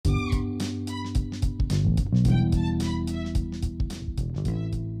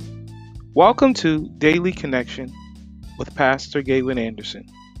Welcome to Daily Connection with Pastor Galen Anderson.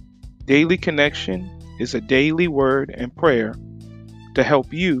 Daily Connection is a daily word and prayer to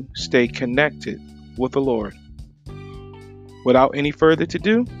help you stay connected with the Lord. Without any further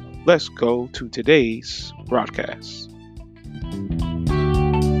ado, let's go to today's broadcast.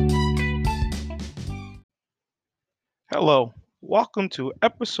 Hello, welcome to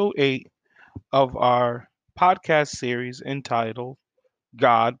episode 8 of our podcast series entitled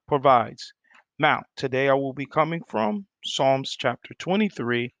God Provides. Now, today I will be coming from Psalms chapter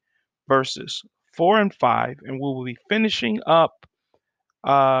 23 verses 4 and 5, and we will be finishing up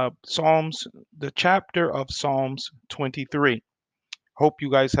Psalms, the chapter of Psalms 23. Hope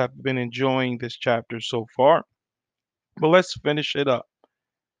you guys have been enjoying this chapter so far, but let's finish it up.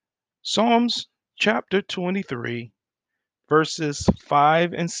 Psalms chapter 23, verses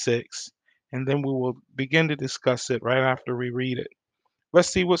 5 and 6, and then we will begin to discuss it right after we read it. Let's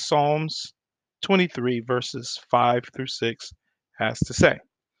see what Psalms 23, verses 5 through 6 has to say.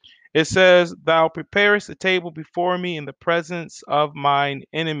 It says, Thou preparest a table before me in the presence of mine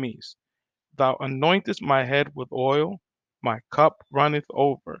enemies. Thou anointest my head with oil, my cup runneth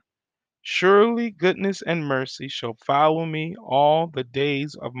over. Surely goodness and mercy shall follow me all the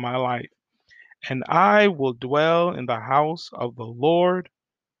days of my life, and I will dwell in the house of the Lord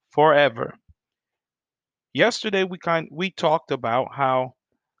forever. Yesterday we talked about how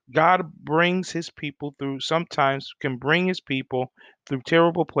God brings his people through, sometimes can bring his people through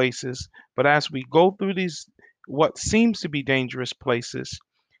terrible places. But as we go through these, what seems to be dangerous places,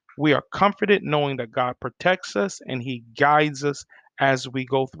 we are comforted knowing that God protects us and he guides us as we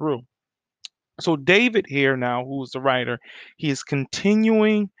go through. So David here now, who is the writer, he is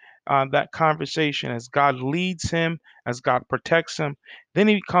continuing that conversation as God leads him, as God protects him. Then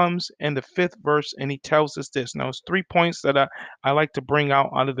he comes in the fifth verse and he tells us this. Now, it's 3 points that I like to bring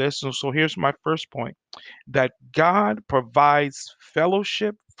out of this. So here's my first point, that God provides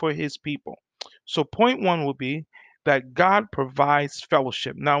fellowship for his people. So, point one will be that God provides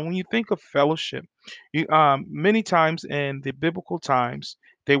fellowship. Now, when you think of fellowship, many times in the biblical times,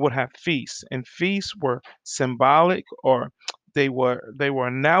 they would have feasts, and feasts were symbolic, or they were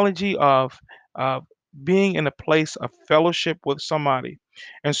analogy of being in a place of fellowship with somebody.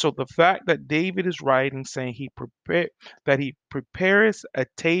 And so the fact that David is writing saying he prepares a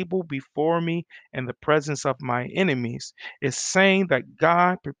table before me in the presence of my enemies is saying that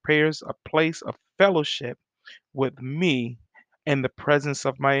God prepares a place of fellowship with me in the presence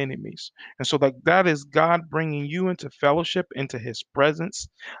of my enemies. And so that is God bringing you into fellowship, into his presence,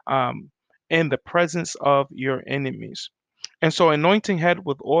 um, in the presence of your enemies. And so anointing head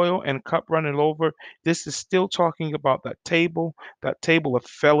with oil and cup running over, this is still talking about that table of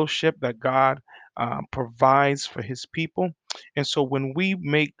fellowship that God provides for his people. And so when we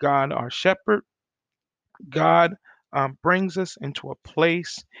make God our shepherd, God brings us into a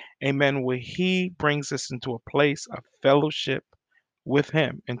place, amen, where He brings us into a place of fellowship with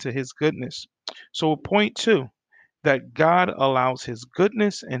Him, into His goodness. So, point two, that God allows His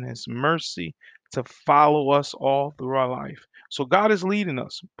goodness and His mercy to follow us all through our life. So, God is leading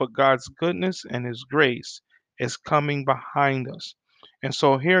us, but God's goodness and His grace is coming behind us. And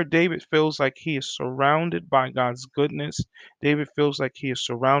so here, David feels like he is surrounded by God's goodness. David feels like he is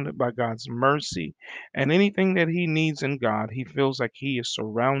surrounded by God's mercy. And anything that he needs in God, he feels like he is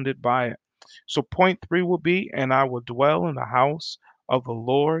surrounded by it. So, point three will be, and I will dwell in the house of the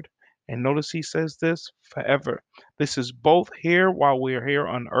Lord. And notice he says this forever. This is both here while we are here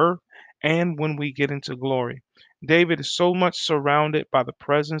on earth and when we get into glory. David is so much surrounded by the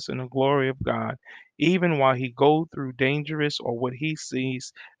presence and the glory of God, even while he goes through dangerous or what he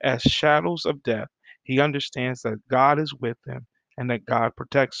sees as shadows of death. He understands that God is with him and that God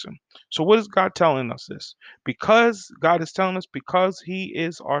protects him. So, what is God telling us this? Because God is telling us, because he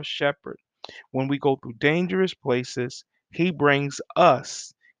is our shepherd. When we go through dangerous places, He brings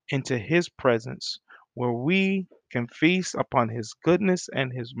us into His presence where we can feast upon His goodness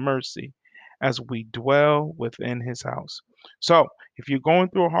and His mercy as we dwell within His house. So, if you're going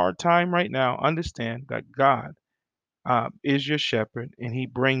through a hard time right now, understand that God is your shepherd and He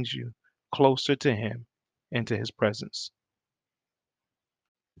brings you closer to Him into His presence.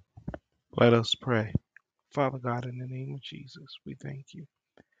 Let us pray. Father God, in the name of Jesus, we thank you.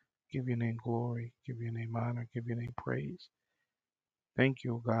 Give your name glory, give your name honor, give your name praise. Thank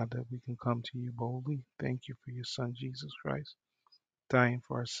you, O God, that we can come to you boldly. Thank you for your Son, Jesus Christ, dying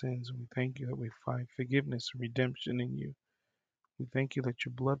for our sins. And we thank you that we find forgiveness and redemption in you. We thank you that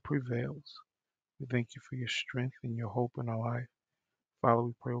your blood prevails. We thank you for your strength and your hope in our life. Father,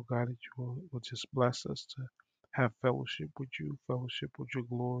 we pray, O God, that you will just bless us to have fellowship with you, fellowship with your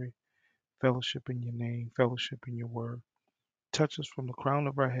glory. fellowship in your name, fellowship in your word. Touch us from the crown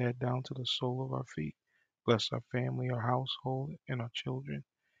of our head down to the sole of our feet. Bless our family, our household, and our children.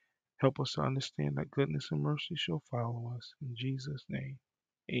 Help us to understand that goodness and mercy shall follow us. In Jesus' name,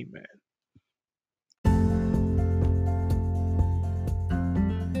 amen.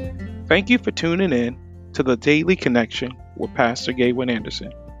 Thank you for tuning in to the Daily Connection with Pastor Gaywin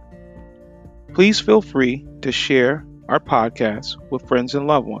Anderson. Please feel free to share our podcast with friends and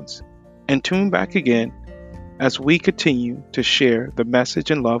loved ones, and tune back again as we continue to share the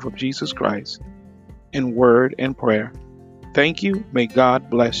message and love of Jesus Christ in word and prayer. Thank you. May God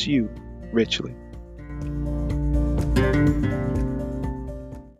bless you richly.